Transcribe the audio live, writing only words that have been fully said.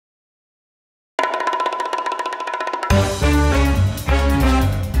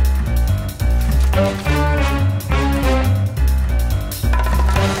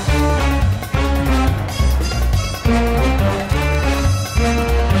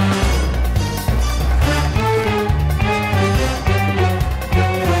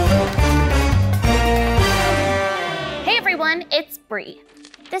Bree.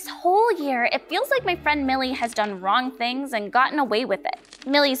 This whole year, it feels like my friend Millie has done wrong things and gotten away with it.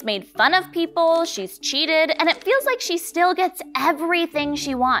 Millie's made fun of people, she's cheated, and it feels like she still gets everything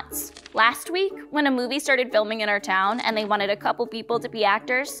she wants. Last week, when a movie started filming in our town and they wanted a couple people to be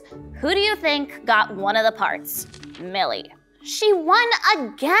actors, who do you think got one of the parts? Millie. She won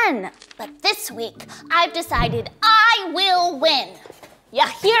again! But this week, I've decided I will win. You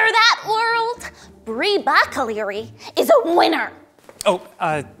hear that, world? Bree Bacaleary is a winner! Oh,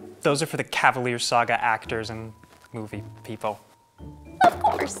 those are for the Cavalier Saga actors and movie people. Of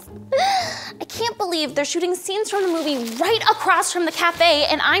course. I can't believe they're shooting scenes from the movie right across from the cafe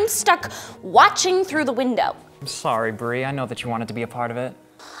and I'm stuck watching through the window. I'm sorry, Bree. I know that you wanted to be a part of it.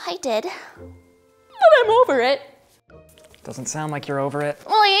 I did. But I'm over it. Doesn't sound like you're over it.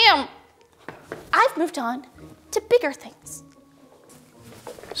 Well, I am. I've moved on to bigger things.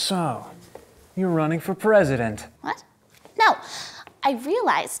 So, you're running for president. What? No. I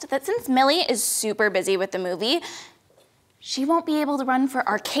realized that since Millie is super busy with the movie, she won't be able to run for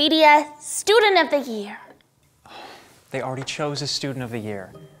Arcadia Student of the Year. They already chose a Student of the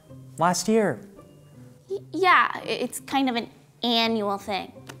Year. Last year. Yeah, it's kind of an annual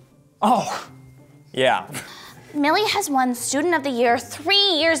thing. Oh, yeah. Millie has won Student of the Year 3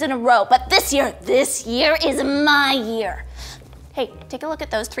 years in a row, but this year is my year. Hey, take a look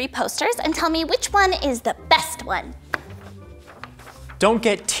at those 3 posters and tell me which one is the best one. Don't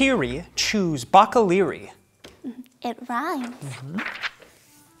get teary, choose Bacaleary. It rhymes.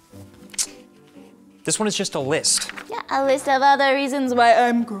 This one is just a list. Yeah, a list of other reasons why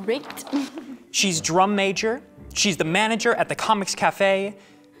I'm great. She's drum major, she's the manager at the Comics Café,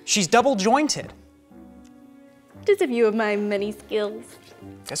 she's double jointed. Just a few of my many skills.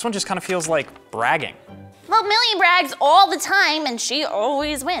 This one just kind of feels like bragging. Well, Millie brags all the time and she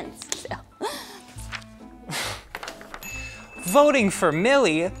always wins, so. Voting for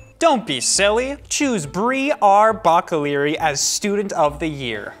Millie? Don't be silly. Choose Bree R. Bacaleary as Student of the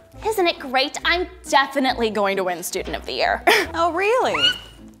Year. Isn't it great? I'm definitely going to win Student of the Year. Oh, really?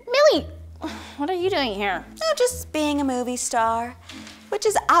 Millie, what are you doing here? Oh, just being a movie star, which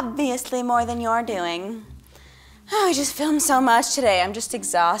is obviously more than you're doing. Oh, I just filmed so much today. I'm just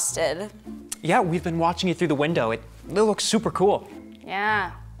exhausted. Yeah, we've been watching it through the window. It looks super cool.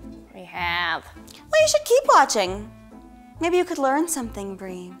 Yeah, we have. Well, you should keep watching. Maybe you could learn something,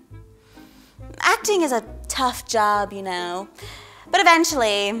 Bree. Acting is a tough job, you know. But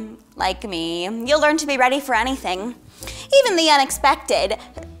eventually, like me, you'll learn to be ready for anything, even the unexpected.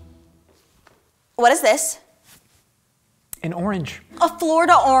 What is this? An orange. A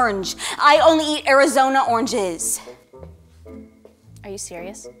Florida orange. I only eat Arizona oranges. Are you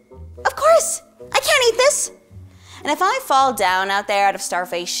serious? Of course. I can't eat this. And if I fall down out there out of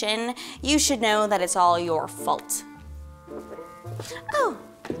starvation, you should know that it's all your fault. Oh,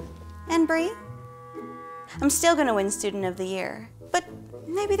 and Bree? I'm still gonna win Student of the Year, but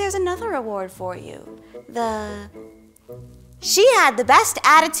maybe there's another award for you. She had the best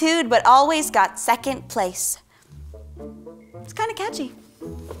attitude, but always got second place. It's kind of catchy.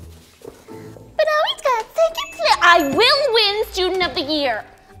 But always got second place. I will win Student of the Year.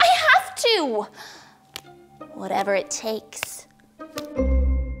 I have to. Whatever it takes.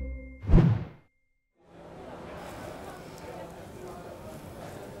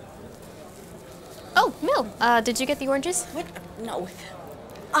 Oh, Mill, did you get the oranges? What? No.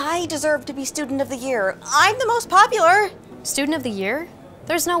 I deserve to be Student of the Year. I'm the most popular. Student of the Year?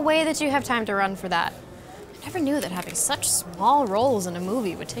 There's no way that you have time to run for that. I never knew that having such small roles in a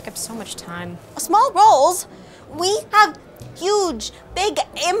movie would take up so much time. Small roles? We have huge, big,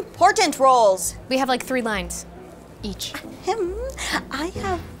 important roles. We have like 3 lines each. I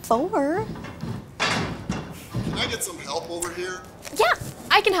have 4. Can I get some help over here? Yeah,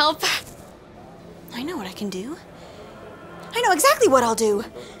 I can help. I know what I can do. I know exactly what I'll do.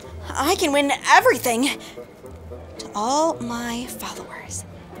 I can win everything. To all my followers,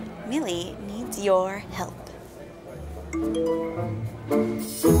 Millie needs your help.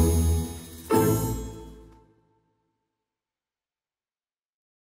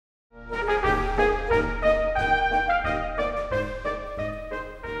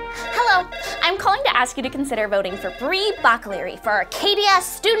 Hello, I'm calling to ask you to consider voting for Bree Bacaleary for Arcadia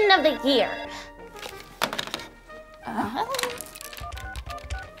Student of the Year.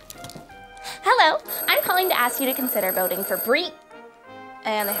 Hello, I'm calling to ask you to consider voting for Bree.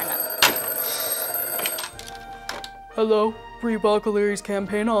 And they hung up. Hello, Bree Bacaleary's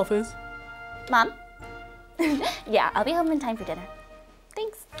campaign office. Mom? Yeah, I'll be home in time for dinner.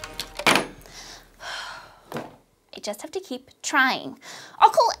 Thanks. I just have to keep trying. I'll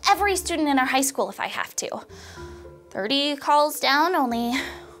call every student in our high school if I have to. 30 calls down, only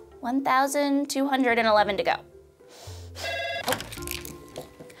 1,211 to go. Oh.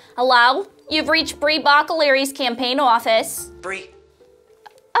 Hello? You've reached Bree Bacaleri's campaign office. Bree,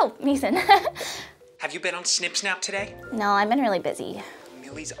 Oh, Mason. have you been on Snip Snap today? No, I've been really busy.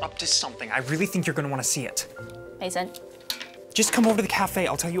 Millie's up to something. I really think you're gonna wanna see it. Mason. Just come over to the cafe,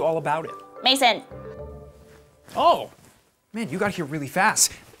 I'll tell you all about it. Mason. Oh, man, you got here really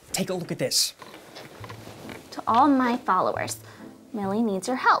fast. Take a look at this. To all my followers, Millie needs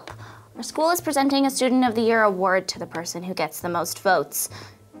your help. Our school is presenting a Student of the Year award to the person who gets the most votes.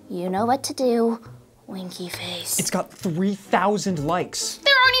 You know what to do, winky face. It's got 3,000 likes.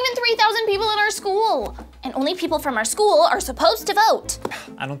 There aren't even 3,000 people in our school. And only people from our school are supposed to vote.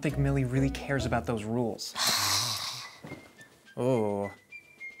 I don't think Millie really cares about those rules. Oh.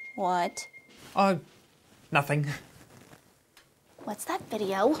 What? Nothing. What's that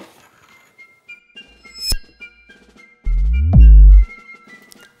video?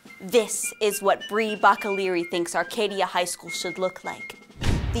 This is what Bree Bacaleri thinks Arcadia High School should look like.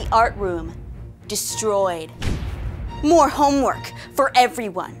 The art room, destroyed. More homework for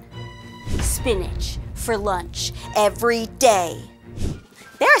everyone. Spinach for lunch every day.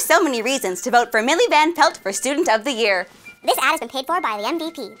 There are so many reasons to vote for Millie Van Pelt for Student of the Year. This ad has been paid for by the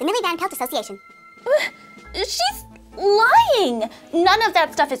MVP, the Millie Van Pelt Association. She's lying. None of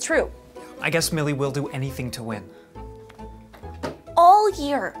that stuff is true. I guess Millie will do anything to win. All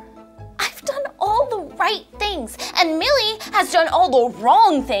year, I've done all the right things, and Millie has done all the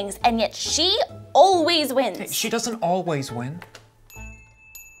wrong things, and yet she always wins. She doesn't always win.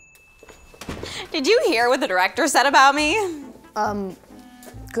 Did you hear what the director said about me?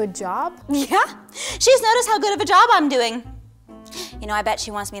 Good job? Yeah, she's noticed how good of a job I'm doing. You know, I bet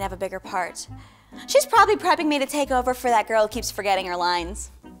she wants me to have a bigger part. She's probably prepping me to take over for that girl who keeps forgetting her lines.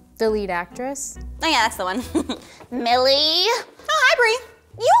 The lead actress? Oh yeah, that's the one. Millie? Oh, hi, Bree.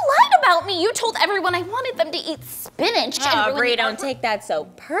 You lied about me. You told everyone I wanted them to eat spinach. Oh, Bree, don't take that so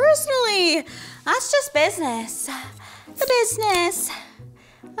personally. That's just business. The business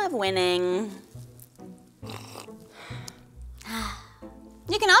of winning.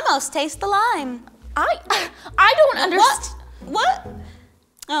 You can almost taste the lime. I don't understand. What?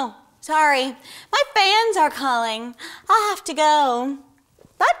 Oh, sorry. My fans are calling. I'll have to go.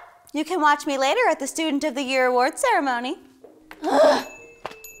 But you can watch me later at the Student of the Year award ceremony.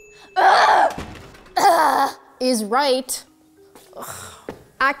 Is right. Ugh.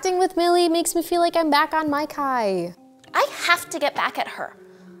 Acting with Millie makes me feel like I'm back on Mike High. I have to get back at her.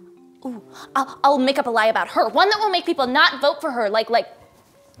 Ooh, I'll make up a lie about her. One that will make people not vote for her, like,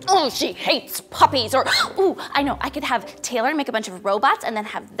 oh, she hates puppies, or, ooh, I know, I could have Taylor make a bunch of robots and then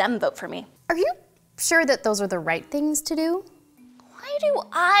have them vote for me. Are you sure that those are the right things to do? Why do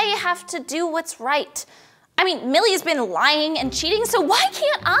I have to do what's right? I mean, Millie's been lying and cheating, so why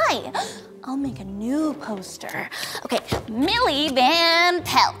can't I? I'll make a new poster. Okay, Millie Van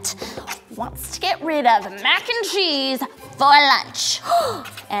Pelt wants to get rid of mac and cheese for lunch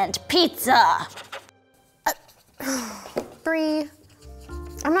and pizza. Bree,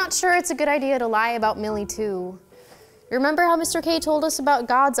 I'm not sure it's a good idea to lie about Millie too. Remember how Mr. K told us about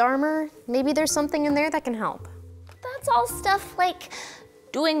God's armor? Maybe there's something in there that can help. That's all stuff like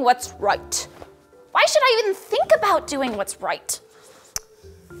doing what's right. Why should I even think about doing what's right?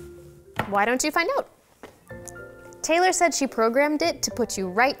 Why don't you find out? Taylor said she programmed it to put you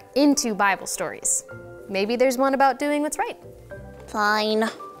right into Bible stories. Maybe there's one about doing what's right. Fine,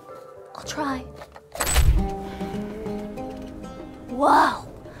 I'll try. Whoa,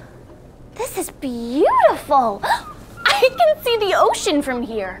 this is beautiful. I can see the ocean from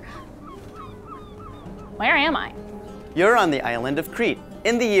here. Where am I? You're on the island of Crete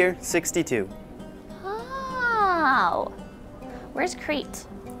in the year 62. Oh, where's Crete?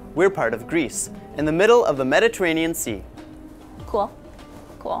 We're part of Greece, in the middle of the Mediterranean Sea. Cool,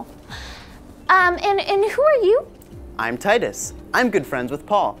 cool. And who are you? I'm Titus. I'm good friends with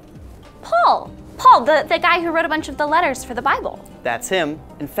Paul. Paul, the guy who wrote a bunch of the letters for the Bible. That's him.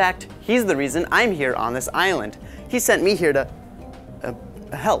 In fact, he's the reason I'm here on this island. He sent me here to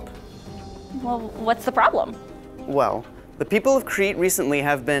help. Well, what's the problem? Well, the people of Crete recently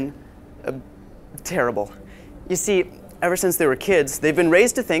have been terrible. You see, ever since they were kids, they've been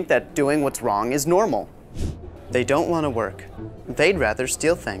raised to think that doing what's wrong is normal. They don't want to work. They'd rather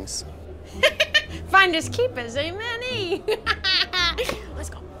steal things. Finders keepers, amen. Let's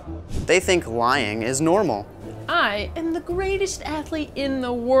go. They think lying is normal. I am the greatest athlete in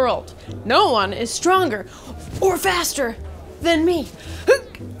the world. No one is stronger or faster than me.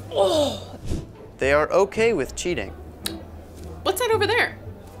 Oh. They are okay with cheating. What's that over there?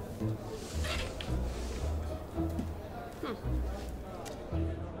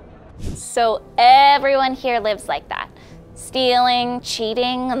 So everyone here lives like that? Stealing,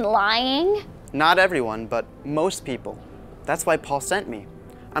 cheating, and lying? Not everyone, but most people. That's why Paul sent me.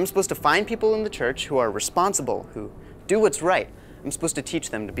 I'm supposed to find people in the church who are responsible, who do what's right. I'm supposed to teach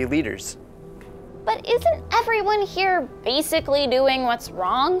them to be leaders. But isn't everyone here basically doing what's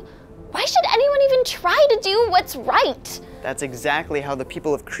wrong? Why should anyone even try to do what's right? That's exactly how the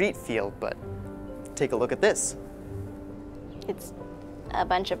people of Crete feel, but take a look at this. It's a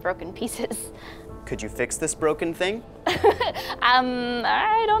bunch of broken pieces. Could you fix this broken thing?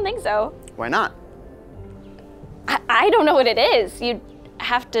 I don't think so. Why not? I don't know what it is. You'd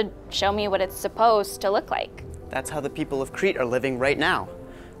have to show me what it's supposed to look like. That's how the people of Crete are living right now.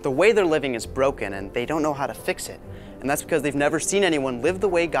 The way they're living is broken and they don't know how to fix it. And that's because they've never seen anyone live the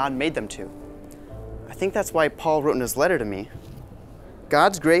way God made them to. I think that's why Paul wrote in his letter to me.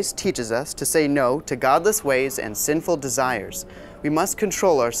 God's grace teaches us to say no to godless ways and sinful desires. We must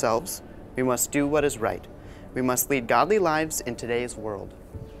control ourselves. We must do what is right. We must lead godly lives in today's world.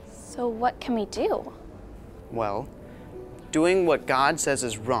 So what can we do? Well, doing what God says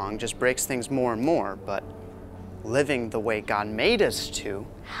is wrong just breaks things more and more, but living the way God made us to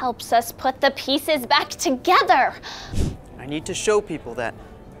helps us put the pieces back together. I need to show people that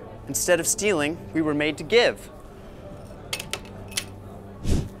instead of stealing, we were made to give.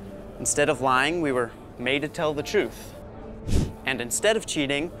 Instead of lying, we were made to tell the truth. And instead of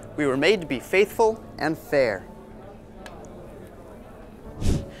cheating, we were made to be faithful and fair.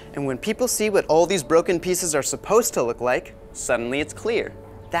 And when people see what all these broken pieces are supposed to look like, suddenly it's clear.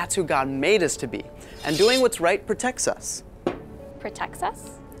 That's who God made us to be. And doing what's right protects us. Protects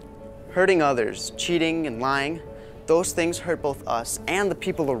us? Hurting others, cheating and lying, those things hurt both us and the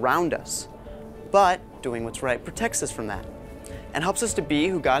people around us. But doing what's right protects us from that and helps us to be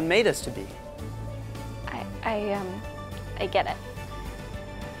who God made us to be. I get it.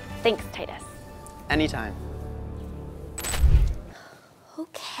 Thanks, Titus. Anytime.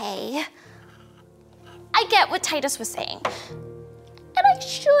 Okay. I get what Titus was saying. And I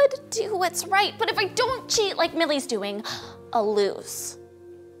should do what's right, but if I don't cheat like Millie's doing, I'll lose.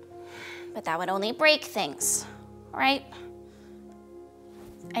 But that would only break things, right?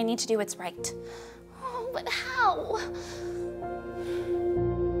 I need to do what's right. Oh, but how?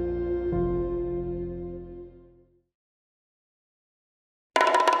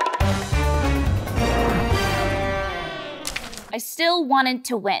 I still wanted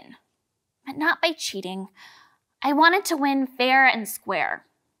to win, but not by cheating. I wanted to win fair and square.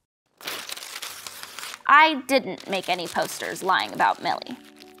 I didn't make any posters lying about Millie.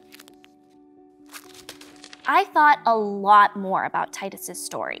 I thought a lot more about Titus's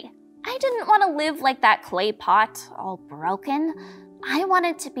story. I didn't want to live like that clay pot, all broken. I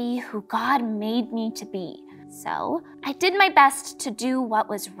wanted to be who God made me to be. So I did my best to do what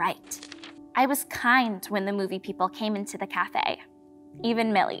was right. I was kind when the movie people came into the cafe,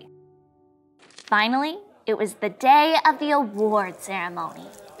 even Millie. Finally, it was the day of the award ceremony.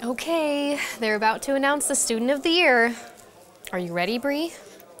 Okay, they're about to announce the Student of the Year. Are you ready, Bree?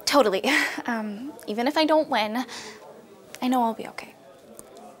 Totally. Even if I don't win, I know I'll be okay.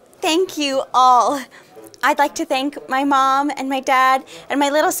 Thank you all. I'd like to thank my mom and my dad and my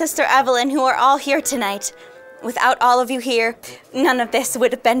little sister Evelyn, who are all here tonight. Without all of you here, none of this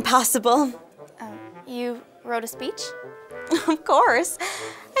would have been possible. You wrote a speech? Of course.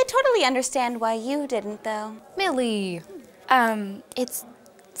 I totally understand why you didn't, though. Millie. It's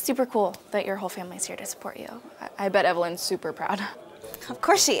super cool that your whole family's here to support you. I bet Evelyn's super proud. Of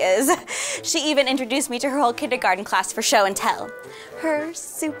course she is. She even introduced me to her whole kindergarten class for show and tell. Her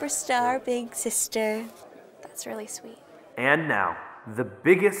superstar big sister. That's really sweet. And now, the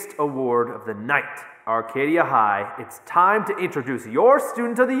biggest award of the night, Arcadia High. It's time to introduce your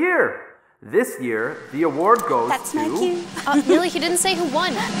Student of the Year. This year, the award goes That's to... my cue. Millie, he didn't say who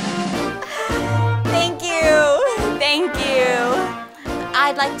won. Thank you. Thank you.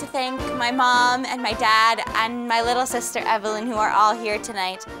 I'd like to thank my mom and my dad and my little sister Evelyn, who are all here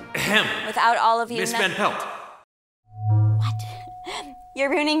tonight. Without all of you... Miss Van Pelt. What? You're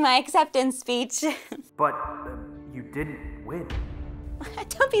ruining my acceptance speech. But you didn't win.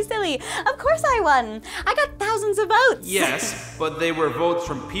 Don't be silly. Of course I won. I got thousands of votes. Yes, but they were votes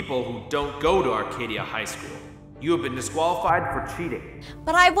from people who don't go to Arcadia High School. You have been disqualified for cheating.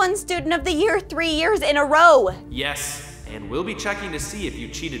 But I won Student of the Year 3 years in a row. Yes, and we'll be checking to see if you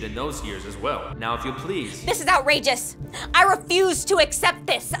cheated in those years as well. Now, if you'll please. This is outrageous. I refuse to accept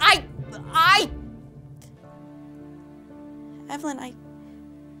this. Evelyn,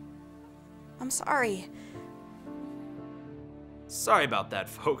 I'm sorry. Sorry about that,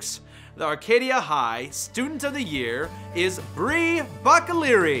 folks. The Arcadia High Student of the Year is Bree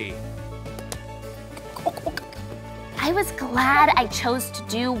Baccaliri. I was glad I chose to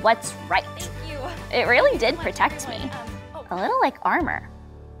do what's right. It really did protect me, a little like armor.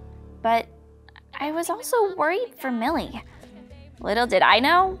 But I was also worried for Millie. Little did I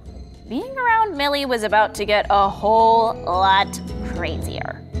know, being around Millie was about to get a whole lot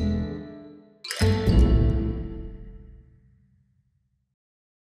crazier.